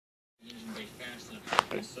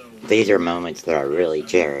these are moments that I really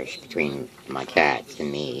cherish between my cats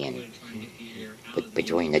and me, and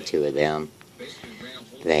between the two of them.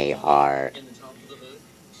 They are,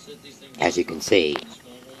 as you can see,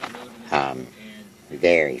 um,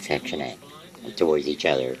 very affectionate towards each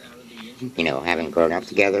other. You know, having grown up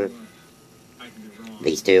together,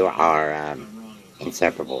 these two are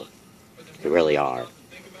inseparable. They really are.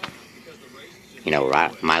 You know,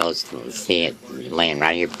 Milo's see it laying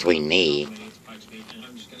right here between me,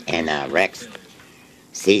 and Rex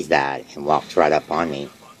sees that and walks right up on me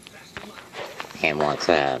and wants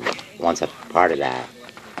a part of that,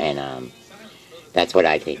 and that's what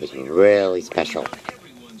I think is really special.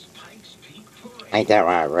 Ain't that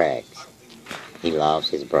right, Rex? He loves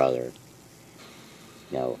his brother.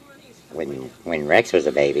 You know, when Rex was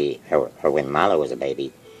a baby, or when Milo was a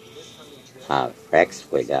baby,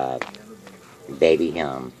 Rex would baby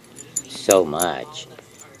him so much.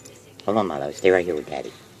 Hold on, Milo, stay right here with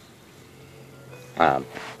Daddy. Um,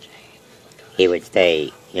 he would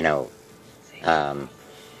stay, you know, um,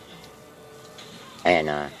 and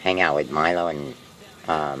hang out with Milo and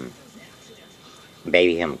um,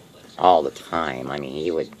 baby him all the time. I mean,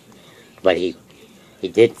 he would, but he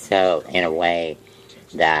did so in a way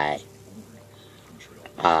that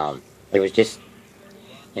it was just,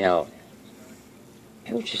 you know,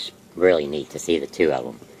 it was just really neat to see the two of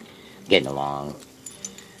them getting along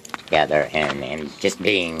together, and just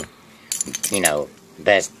being, you know,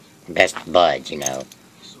 best buds, you know,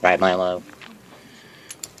 right, Milo?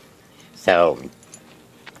 So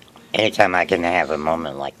anytime I can have a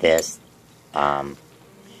moment like this, um,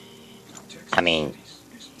 I mean,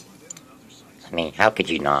 how could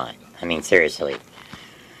you not? I mean, seriously,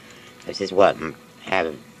 this is what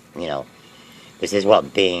have, you know, this is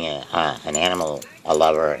what being an animal, a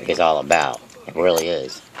lover, is all about. It really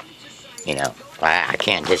is. You know, I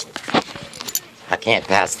can't just, I can't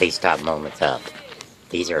pass these top moments up.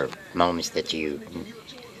 These are moments that you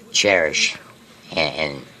cherish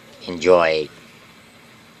and enjoy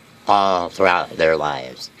all throughout their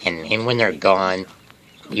lives. And when they're gone,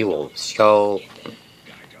 you will so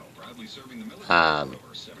um,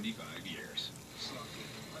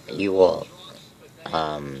 you will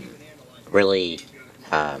really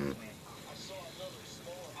um,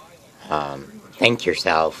 thank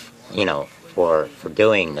yourself, you know, for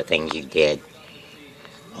doing the things you did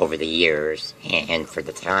over the years, and for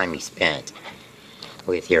the time you spent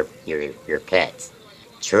with your pets.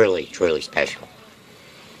 Truly, truly special.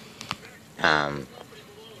 Um,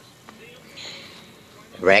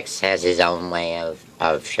 Rex has his own way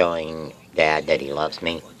of showing Dad that he loves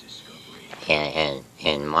me, and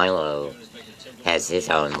Milo has his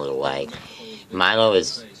own little way. Milo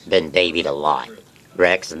has been babied a lot.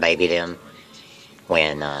 Rex babied him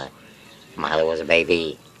when Milo was a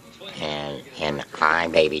baby, and I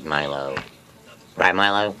babied Milo. Right,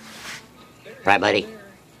 Milo? Right, buddy?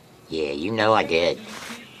 Yeah, you know I did.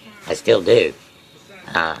 I still do.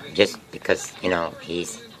 Just because, you know,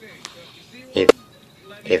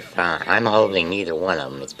 if I'm holding either one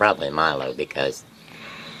of them, it's probably Milo, because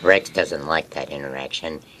Rex doesn't like that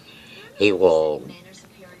interaction. He will,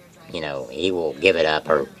 you know, he will give it up,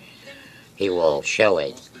 or he will show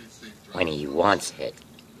it when he wants it.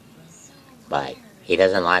 But he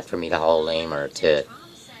doesn't like for me to hold him, or to,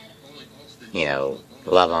 you know,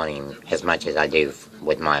 love on him as much as I do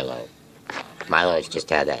with Milo. Milo's just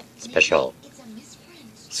had that special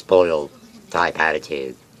spoiled type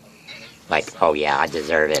attitude. Like, oh yeah, I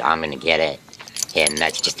deserve it, I'm gonna get it. And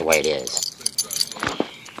that's just the way it is.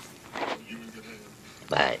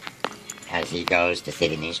 But as he goes to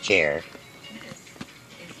sit in his chair,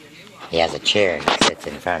 he has a chair he sits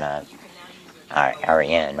in front of, or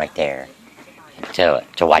in, right there, to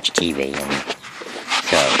watch TV. And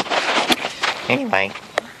so, anyway,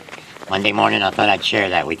 Monday morning, I thought I'd share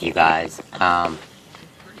that with you guys.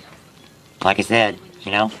 Like I said,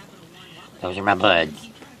 you know, those are my buds.